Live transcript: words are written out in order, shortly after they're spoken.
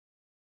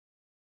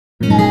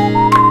Hi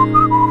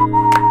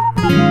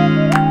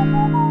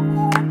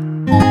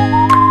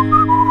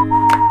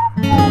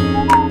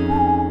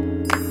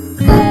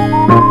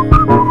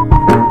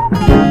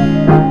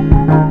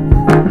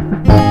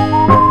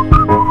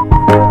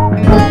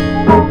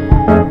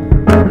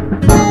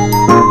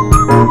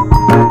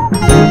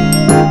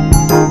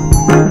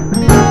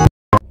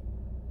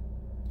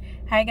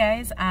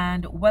guys,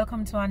 and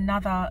welcome to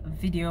another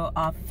video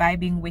of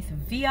Vibing with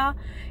Via.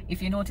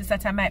 If you notice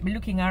that I might be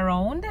looking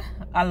around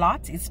a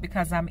lot, it's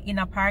because I'm in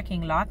a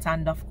parking lot,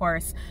 and of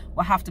course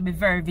we'll have to be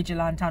very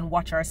vigilant and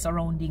watch our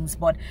surroundings.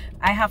 But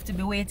I have to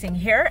be waiting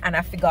here, and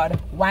I figured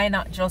why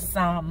not just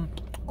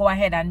go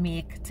ahead and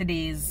make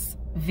today's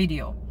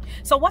video.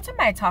 So what am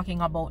I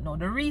talking about now?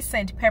 The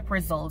recent PEP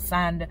results,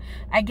 and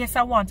I guess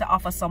I want to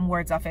offer some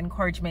words of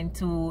encouragement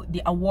to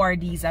the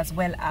awardees as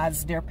well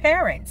as their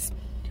parents.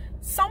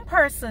 Some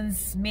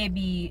persons may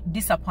be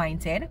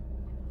disappointed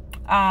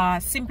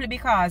simply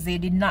because they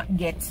did not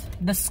get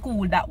the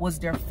school that was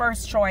their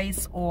first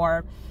choice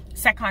or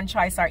second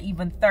choice or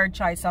even third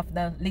choice of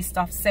the list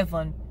of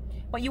 7.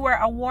 But you were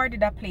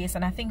awarded a place,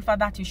 and I think for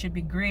that you should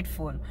be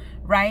grateful,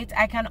 right?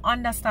 I can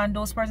understand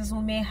those persons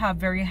who may have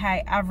very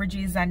high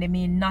averages and they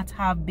may not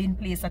have been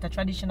placed at a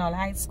traditional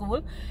high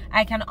school.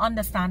 I can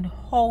understand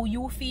how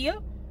you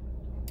feel,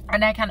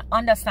 and I can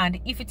understand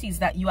if it is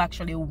that you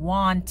actually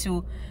want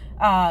to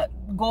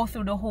go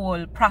through the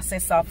whole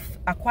process of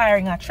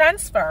acquiring a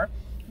transfer,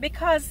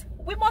 because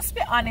we must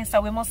be honest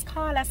and we must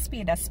call a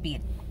spade a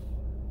spade.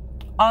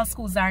 All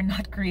schools are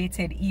not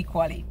created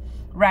equally,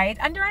 right?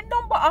 And there are a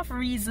number of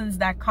reasons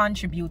that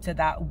contribute to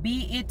that,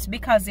 be it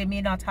because they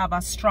may not have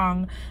a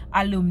strong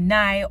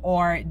alumni,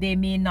 or they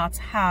may not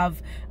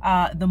have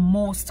the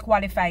most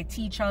qualified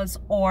teachers,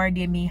 or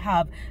they may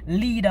have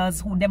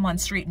leaders who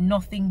demonstrate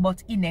nothing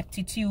but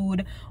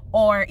ineptitude,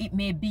 or it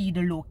may be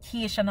the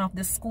location of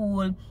the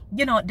school.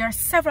 You know, there are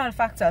several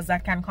factors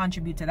that can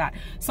contribute to that.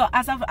 So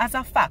as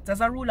a fact,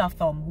 as a rule of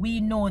thumb, we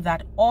know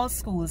that all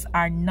schools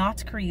are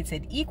not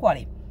created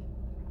equally.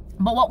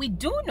 But what we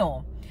do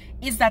know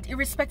is that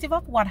irrespective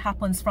of what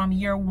happens from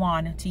year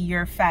 1 to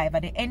year 5,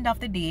 at the end of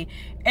the day,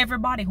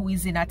 everybody who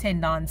is in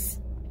attendance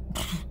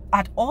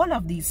at all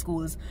of these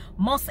schools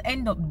must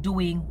end up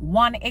doing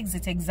one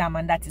exit exam,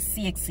 and that is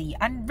CXC.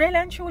 And really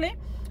and truly,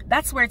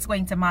 that's where it's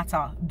going to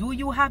matter. Do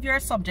you have your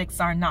subjects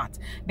or not?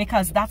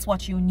 Because that's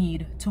what you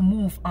need to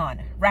move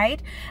on,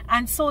 right?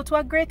 And so to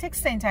a great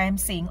extent, I am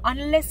saying,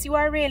 unless you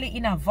are really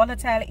in a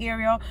volatile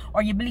area,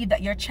 or you believe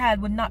that your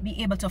child would not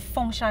be able to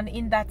function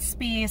in that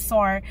space,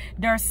 or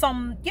there are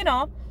some, you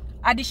know,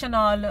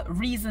 additional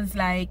reasons,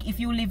 like if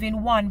you live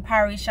in one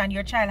parish and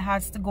your child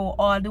has to go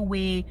all the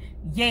way,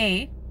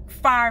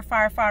 far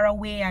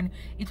away, and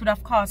it would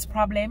have caused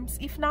problems.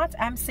 If not,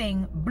 I'm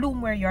saying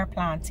bloom where you're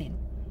planting.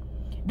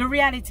 The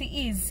reality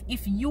is,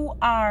 if you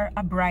are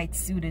a bright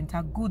student,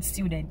 a good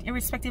student,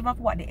 irrespective of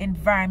what the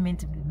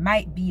environment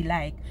might be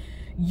like,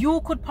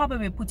 you could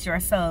probably put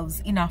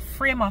yourselves in a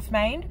frame of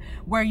mind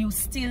where you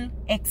still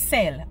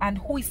excel. And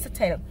who is to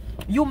tell?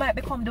 You might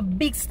become the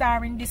big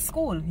star in this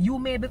school. You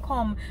may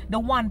become the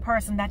one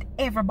person that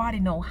everybody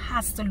now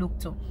has to look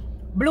to.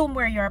 Bloom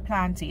where you're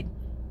planted.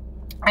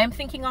 I'm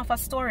thinking of a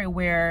story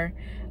where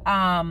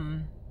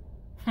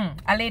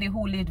a lady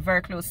who lived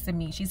very close to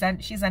me, she's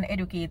an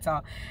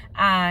educator,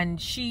 and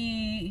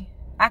she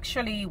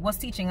actually was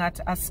teaching at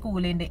a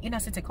school in the inner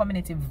city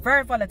community,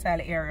 very volatile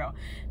area.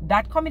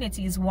 That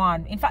community is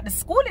one, in fact the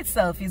school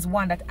itself is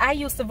one that I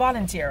used to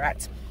volunteer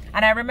at.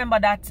 And I remember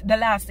that the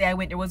last day I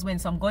went there was when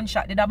some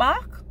gunshot did a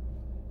back,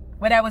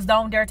 when I was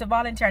down there to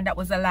volunteer, and that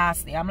was the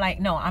last day. I'm like,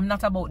 no, I'm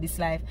not about this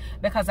life,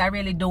 because I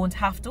really don't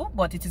have to,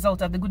 but it is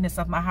out of the goodness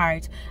of my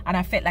heart, and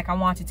I felt like I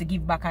wanted to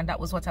give back, and that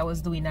was what I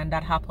was doing, and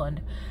that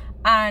happened.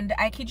 And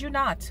I kid you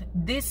not,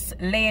 this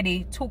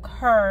lady took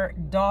her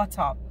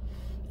daughter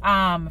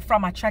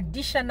from a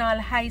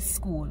traditional high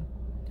school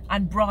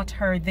and brought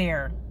her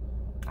there,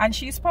 and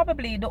she's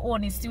probably the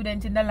only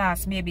student in the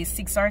last maybe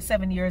 6 or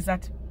 7 years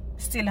that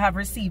still have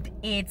received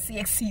 8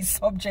 CXC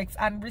subjects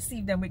and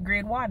received them with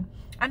grade 1.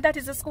 And that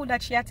is the school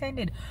that she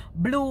attended.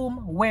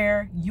 Bloom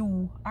where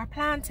you are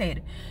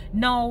planted.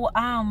 Now,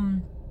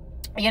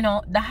 you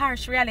know, the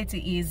harsh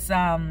reality is,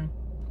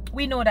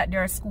 we know that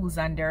there are schools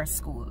and there are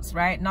schools,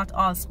 right? Not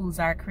all schools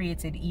are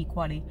created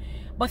equally.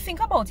 But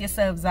think about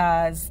yourselves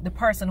as the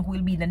person who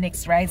will be the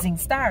next rising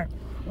star.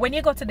 When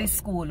you go to this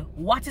school,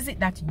 what is it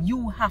that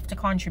you have to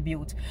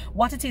contribute?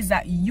 What it is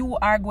that you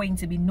are going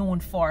to be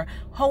known for?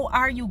 How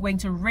are you going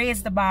to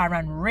raise the bar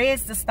and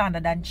raise the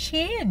standard and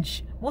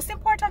change, most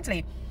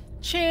importantly,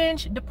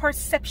 change the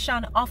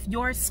perception of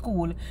your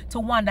school to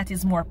one that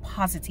is more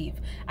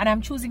positive? And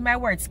I'm choosing my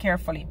words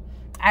carefully.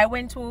 I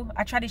went to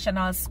a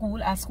traditional school,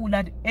 a school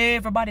that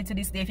everybody to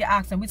this day, if you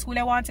ask them which school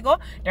they want to go,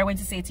 they're going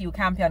to say to you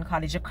Campion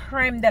College, a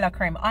creme de la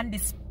creme,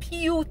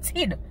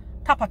 undisputed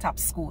top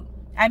school.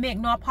 I make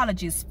no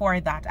apologies for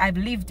that. I've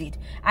lived it.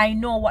 I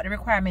know what the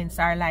requirements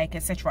are like,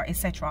 etc.,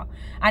 etc.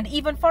 And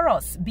even for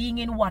us, being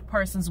in what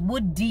persons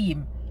would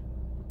deem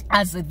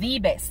as the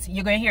best.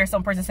 You're going to hear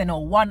some person say, no,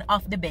 one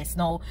of the best.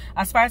 No,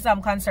 as far as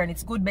I'm concerned,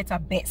 it's good, better,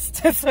 best.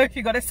 So if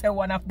you're going to say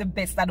one of the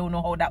best, I don't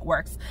know how that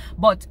works.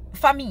 But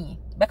for me,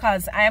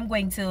 because I am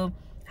going to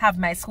have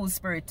my school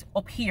spirit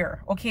up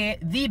here, okay,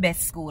 the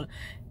best school.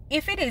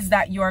 If it is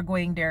that you are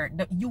going there,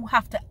 you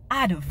have to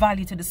add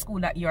value to the school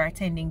that you're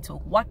attending to.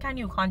 What can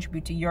you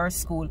contribute to your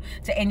school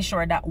to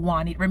ensure that,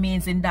 one, it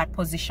remains in that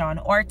position,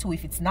 or two,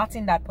 if it's not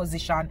in that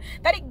position,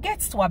 that it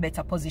gets to a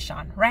better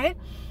position, right?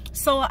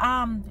 So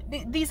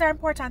these are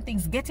important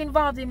things. Get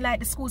involved in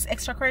like the school's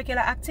extracurricular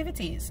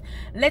activities.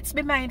 Let's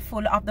be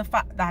mindful of the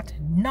fact that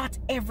not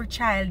every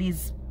child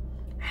is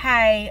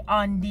high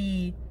on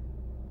the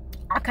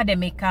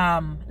academic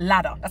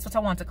ladder. That's what I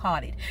want to call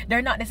it.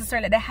 They're not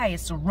necessarily the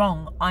highest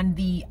rung on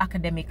the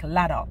academic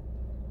ladder,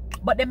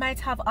 but they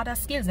might have other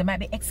skills. They might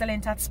be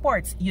excellent at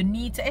sports. You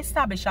need to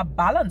establish a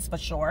balance for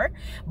sure.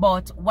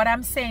 But what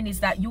I'm saying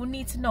is that you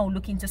need to now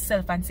look into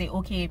self and say,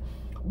 okay,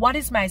 what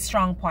is my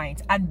strong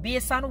point? And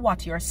based on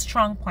what your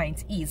strong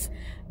point is,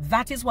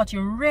 that is what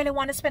you really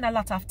want to spend a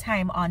lot of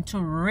time on to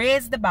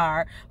raise the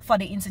bar for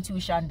the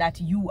institution that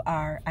you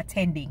are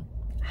attending.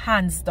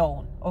 Hands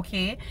down.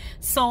 Okay,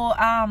 so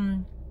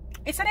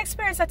it's an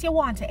experience that you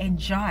want to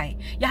enjoy.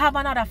 You have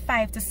another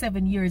 5 to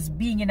 7 years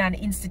being in an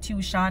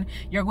institution.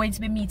 You're going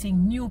to be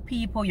meeting new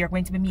people. You're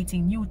going to be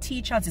meeting new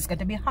teachers. It's going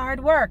to be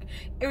hard work.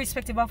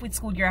 Irrespective of which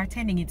school you're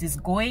attending, it is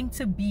going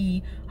to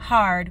be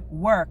hard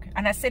work.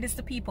 And I say this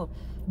to people,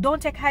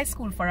 don't take high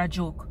school for a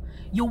joke.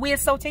 You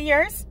waste out your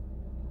years.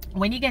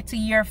 When you get to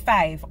year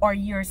 5 or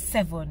year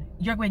 7,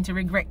 you're going to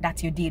regret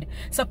that you did.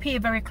 So pay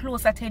very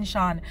close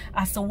attention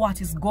as to what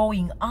is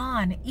going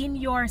on in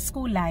your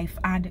school life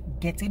and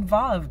get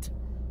involved.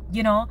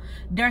 You know,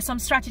 there are some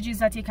strategies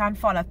that you can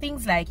follow.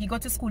 Things like you go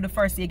to school the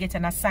first day, you get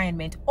an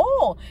assignment.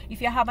 Or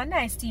if you have a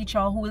nice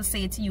teacher who will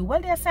say to you,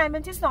 well, the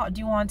assignment is not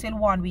due until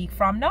 1 week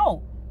from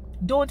now.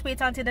 Don't wait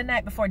until the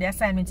night before the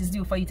assignment is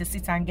due for you to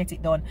sit and get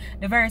it done.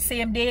 The very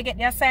same day you get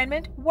the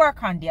assignment,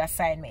 work on the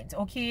assignment,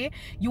 okay?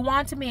 You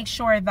want to make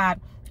sure that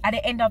at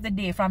the end of the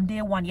day, from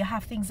day one, you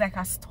have things like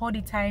a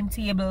study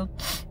timetable.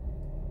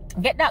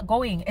 Get that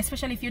going,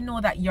 especially if you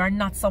know that you're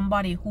not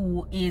somebody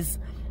who is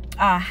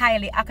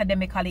highly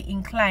academically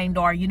inclined,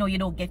 or you know you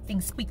don't get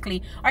things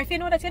quickly, or if you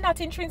know that you're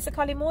not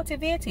intrinsically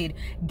motivated.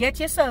 Get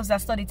yourselves a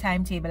study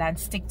timetable and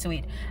stick to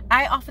it.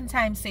 I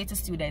oftentimes say to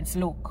students,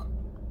 look,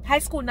 high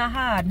school not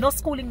hard, no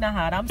schooling not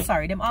hard. I'm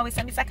sorry, them always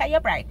say, Miss Aka, you're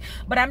bright.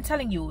 But I'm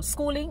telling you,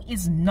 schooling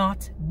is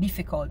not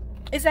difficult.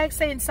 It's like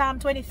saying Psalm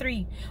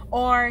 23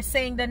 or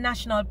saying the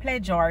national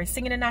pledge or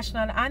singing the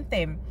national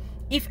anthem.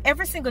 If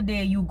every single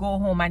day you go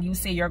home and you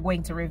say you're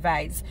going to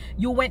revise,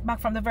 you went back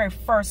from the very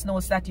first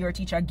notes that your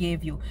teacher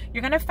gave you,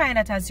 you're going to find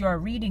that as you're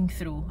reading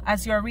through,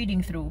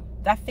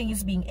 that thing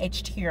is being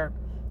etched here.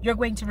 You're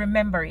going to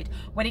remember it.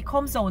 When it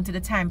comes down to the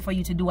time for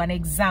you to do an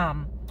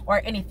exam or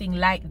anything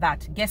like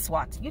that, guess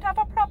what? You'd have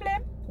a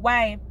problem.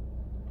 Why?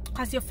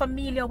 Because you're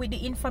familiar with the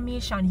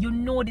information. You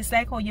know this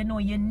like how you know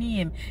your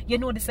name. You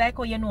know this like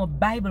how you know a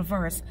Bible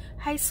verse.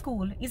 High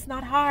school is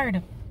not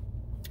hard.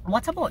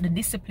 What about the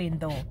discipline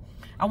though?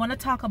 I want to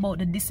talk about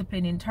the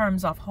discipline in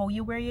terms of how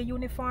you wear your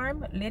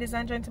uniform. Ladies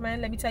and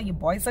gentlemen, let me tell you,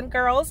 boys and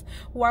girls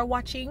who are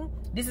watching,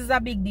 this is a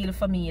big deal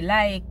for me.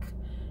 Like,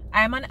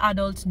 I'm an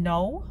adult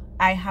now.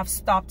 I have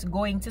stopped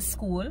going to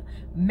school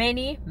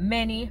many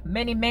moons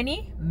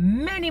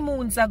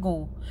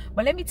ago.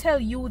 But let me tell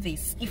you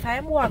this, if I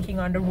am walking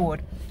on the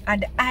road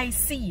and I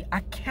see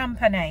a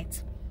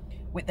campanite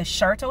with the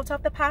shirt out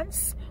of the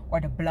pants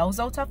or the blouse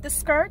out of the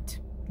skirt,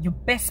 you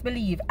best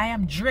believe I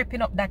am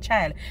draping up that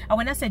child. And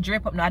when I say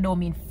drape up, no, I don't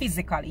mean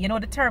physically. You know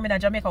the term in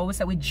Jamaica, we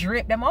say we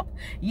drape them up.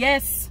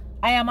 Yes,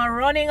 I am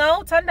running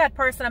out on that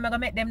person. I'm going to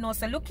make them know,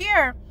 say, look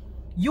here,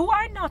 you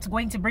are not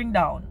going to bring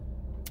down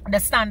the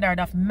standard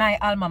of my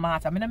alma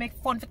mater. I'm going to make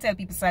fun to tell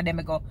people, so them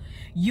go,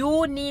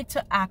 you need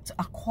to act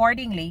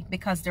accordingly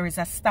because there is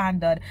a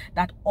standard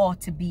that ought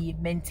to be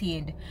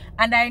maintained.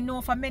 And I know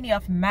for many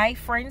of my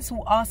friends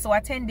who also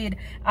attended,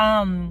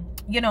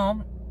 you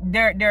know,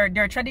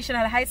 their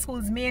traditional high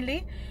schools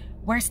mainly,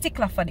 we're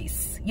stickler for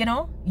this. You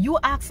know, you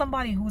ask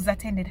somebody who's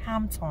attended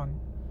Hampton,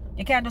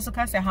 you can't just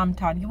say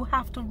Hampton. You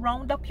have to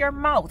round up your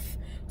mouth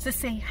to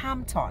say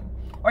Hampton.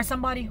 Or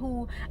somebody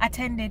who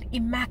attended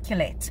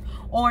Immaculate,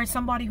 or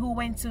somebody who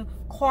went to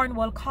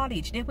Cornwall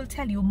College, they will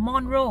tell you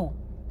Monroe,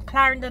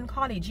 Clarendon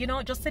College, you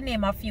know, just to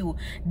name a few.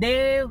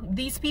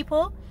 These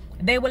people,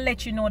 they will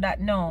let you know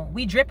that no,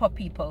 we drape up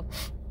people.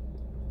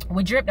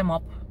 We drape them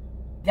up.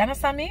 You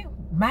understand me?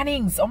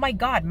 Mannings, oh my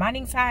God,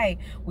 Mannings High.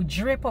 We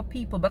drape up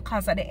people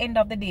because at the end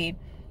of the day,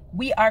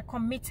 we are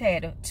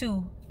committed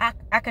to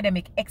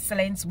academic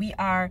excellence. We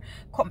are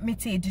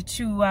committed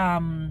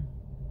to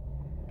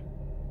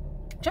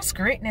just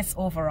greatness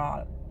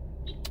overall,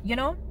 you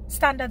know.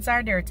 Standards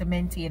are there to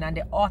maintain, and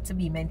they ought to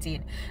be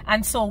maintained.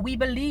 And so we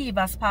believe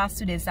as past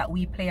students that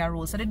we play a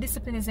role. So the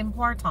discipline is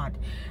important.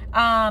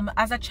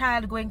 As a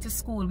child going to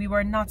school, we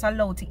were not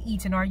allowed to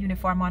eat in our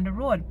uniform on the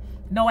road.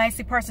 Now I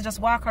see person just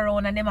walk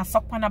around and them a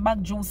suck on a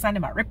bag juice and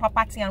them a rip a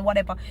patty and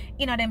whatever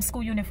in a them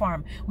school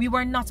uniform. We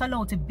were not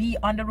allowed to be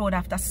on the road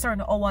after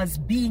certain hours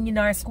being in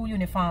our school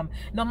uniform.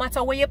 No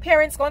matter where your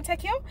parents gonna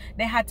take you,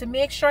 they had to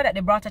make sure that they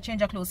brought a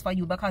change of clothes for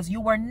you, because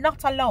you were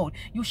not allowed.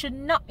 You should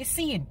not be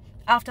seen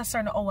after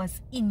certain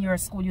hours in your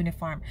school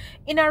uniform.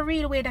 In a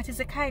real way, that is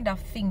the kind of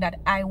thing that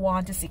I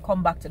want to see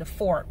come back to the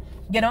fore.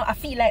 You know, I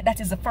feel like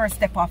that is the first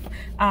step of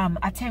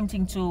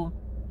attempting to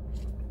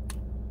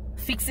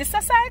fix this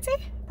society,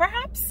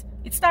 perhaps.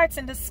 It starts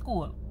in the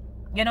school.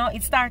 You know,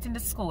 it starts in the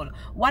school.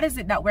 What is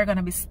it that we're going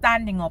to be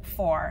standing up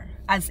for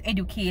as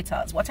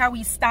educators? What are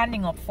we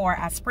standing up for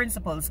as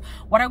principals?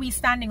 What are we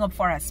standing up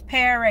for as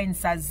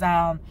parents, as,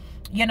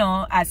 you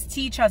know, as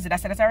teachers? Did I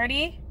say that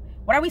already?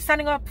 What are we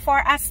standing up for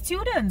as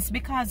students?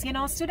 Because, you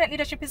know, student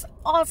leadership is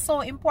also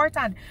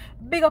important.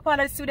 Big up all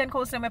the student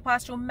counselor I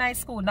pass through my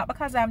school. Not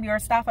because I'm your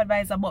staff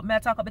advisor, but me I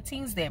talk about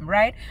things them,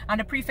 right? And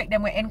the prefect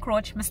them will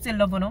encroach. Me still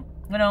love them.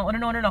 You know, I don't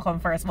know not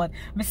come first, but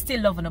me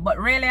still love them. But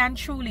really and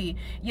truly,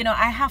 you know,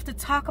 I have to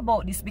talk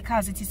about this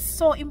because it is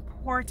so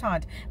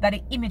important that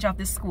the image of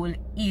the school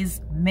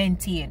is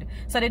maintained.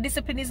 So the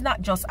discipline is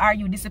not just, are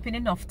you disciplined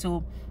enough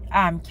to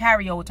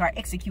carry out or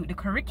execute the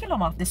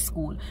curriculum of the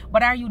school,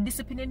 but are you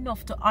disciplined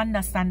enough to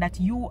understand that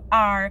you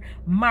are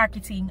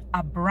marketing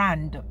a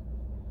brand?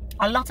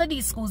 A lot of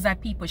these schools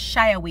that people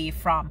shy away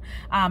from,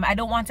 I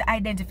don't want to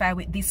identify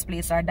with this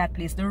place or that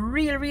place. The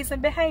real reason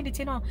behind it,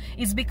 you know,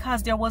 is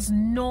because there was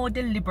no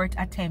deliberate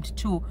attempt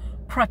to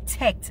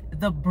protect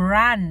the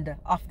brand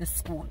of the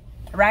school,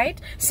 right?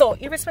 So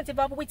irrespective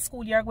of which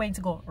school you're going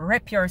to go,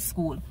 rep your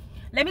school.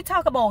 Let me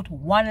talk about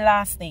one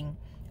last thing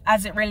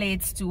as it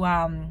relates to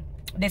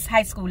this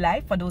high school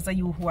life, for those of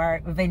you who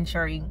are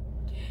venturing.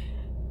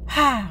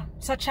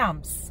 So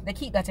champs, they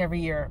keep that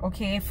every year,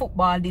 okay?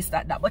 Football, this,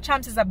 that, but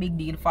champs is a big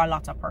deal for a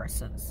lot of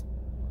persons.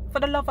 For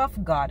the love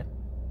of God,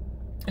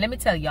 let me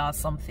tell y'all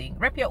something.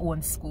 Rep your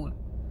own school.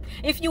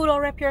 If you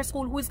don't rep your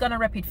school, who's gonna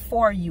rep it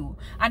for you?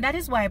 And that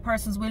is why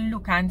persons will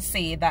look and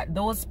say that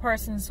those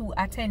persons who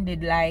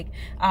attended like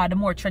the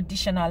more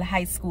traditional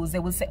high schools, they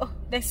will say, oh,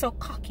 they're so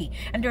cocky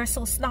and they're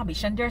so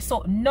snobbish and they're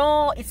so...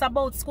 No, it's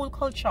about school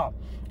culture.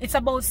 It's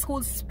about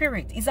school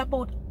spirit. It's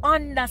about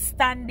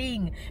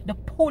understanding the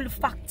pull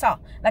factor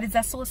that is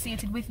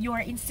associated with your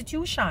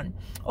institution.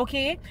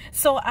 Okay,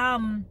 so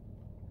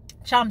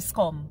champs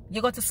come,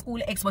 you go to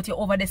school X, but you're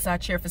over there to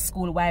cheer for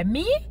school Y.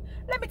 Me,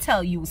 let me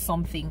tell you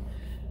something.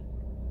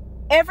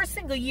 Every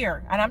single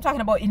year, and I'm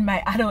talking about in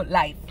my adult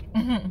life,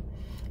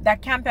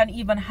 that Campion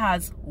even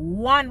has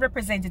one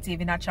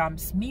representative in a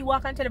champs. Me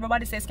walk and tell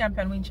everybody says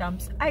Campion win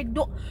champs.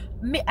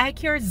 I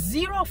care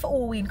zero for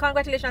who win.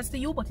 Congratulations to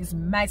you, but it's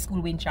my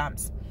school win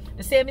champs.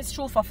 The same is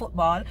true for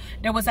football.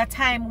 There was a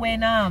time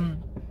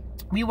when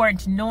we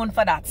weren't known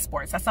for that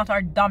sports. That's not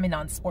our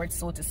dominant sport,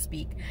 so to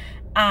speak.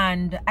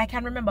 And I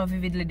can remember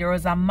vividly, there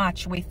was a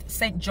match with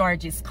St.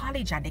 George's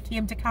College and they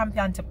came to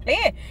Campion to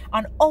play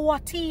on our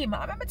team.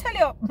 I remember tell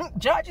you,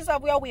 George's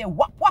have way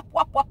whop, whop,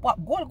 whop, whop,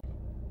 whop, goal.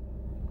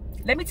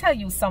 Let me tell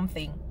you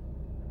something.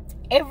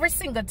 Every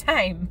single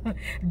time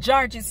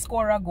George's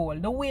score a goal,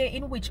 the way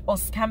in which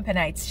us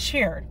Campionites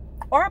cheered,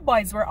 our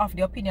boys were of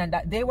the opinion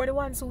that they were the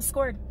ones who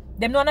scored.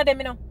 Them none of them,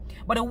 you know.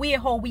 But the way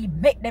how we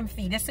make them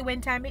feel, you see when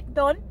time it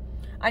done,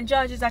 and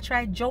judges that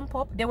tried jump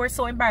up, they were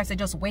so embarrassed they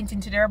just went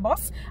into their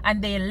bus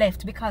and they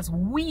left because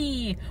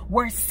we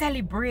were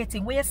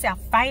celebrating. When you say a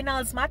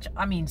finals match,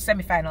 I mean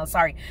semi-finals,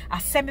 sorry, a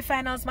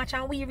semi-finals match,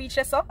 and we reach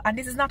this up, and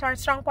this is not our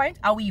strong point,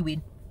 and we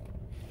win.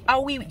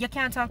 And we, you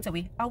can't talk to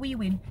me, and we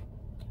win.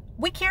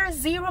 We care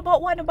zero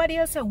about what nobody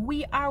else says.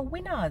 We are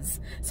winners.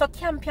 So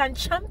Campion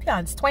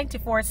champions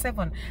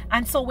 24/7.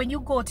 And so when you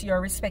go to your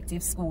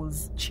respective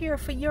schools, cheer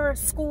for your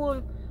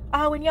school.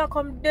 When you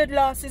come dead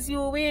losses,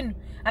 you win.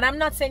 And I'm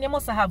not saying you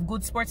must have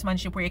good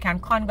sportsmanship where you can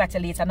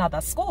congratulate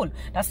another school.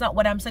 That's not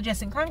what I'm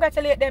suggesting.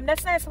 Congratulate them.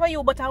 That's nice for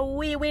you, but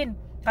we win.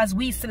 Because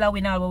we still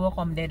win all when we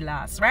come dead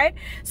last, right?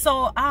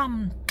 So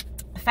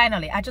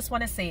finally, I just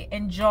want to say,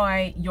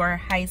 enjoy your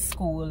high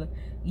school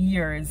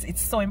years.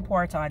 It's so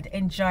important.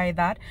 Enjoy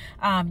that.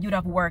 You'd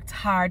have worked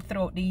hard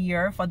throughout the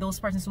year. For those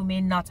persons who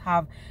may not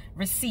have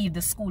received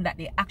the school that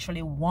they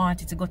actually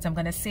wanted to go to, I'm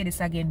going to say this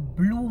again,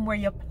 bloom where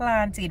you're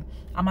planted.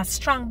 I'm a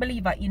strong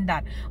believer in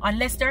that.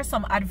 Unless there are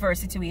some adverse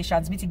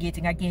situations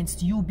mitigating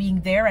against you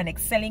being there and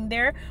excelling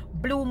there,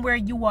 bloom where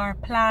you are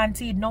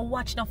planted. No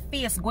watch no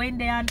face, go in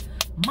there and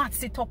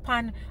mats it up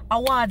and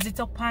awards it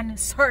up and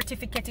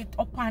certificate it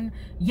up and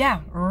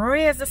yeah,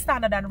 raise the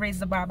standard and raise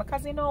the bar.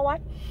 Because you know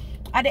what,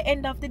 at the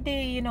end of the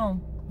day, you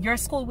know, your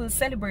school will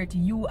celebrate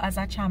you as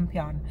a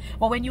champion.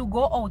 But when you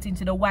go out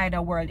into the wider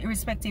world,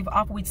 irrespective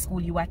of which school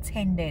you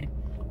attended,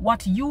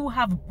 what you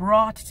have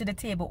brought to the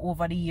table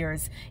over the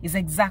years is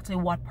exactly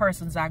what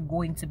persons are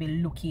going to be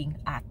looking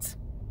at.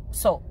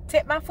 So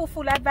take my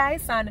full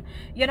advice and,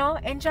 you know,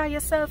 enjoy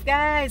yourself,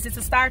 guys. It's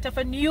the start of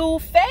a new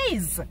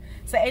phase.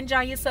 So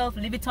enjoy yourself,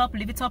 live it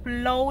up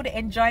loud,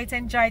 enjoy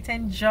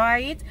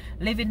it,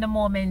 live in the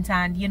moment,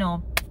 and, you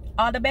know,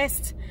 all the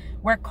best.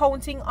 We're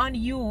counting on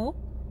you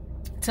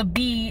to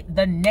be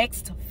the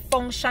next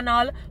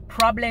functional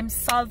problem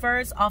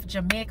solvers of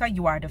Jamaica.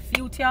 You are the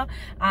future,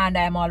 and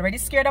I'm already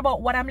scared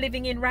about what I'm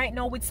living in right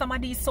now with some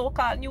of these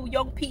so-called new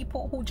young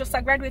people who just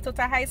graduated out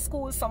of high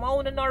school, some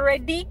are not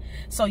ready.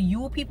 So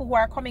you people who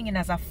are coming in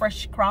as a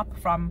fresh crop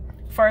from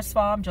first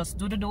form, just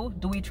do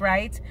it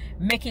right,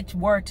 make it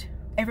worth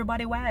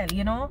everybody while,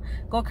 you know.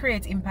 Go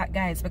create impact,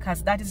 guys,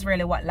 because that is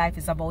really what life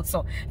is about.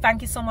 So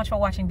thank you so much for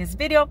watching this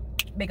video.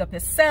 Big up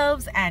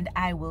yourselves, and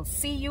I will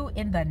see you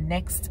in the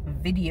next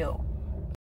video.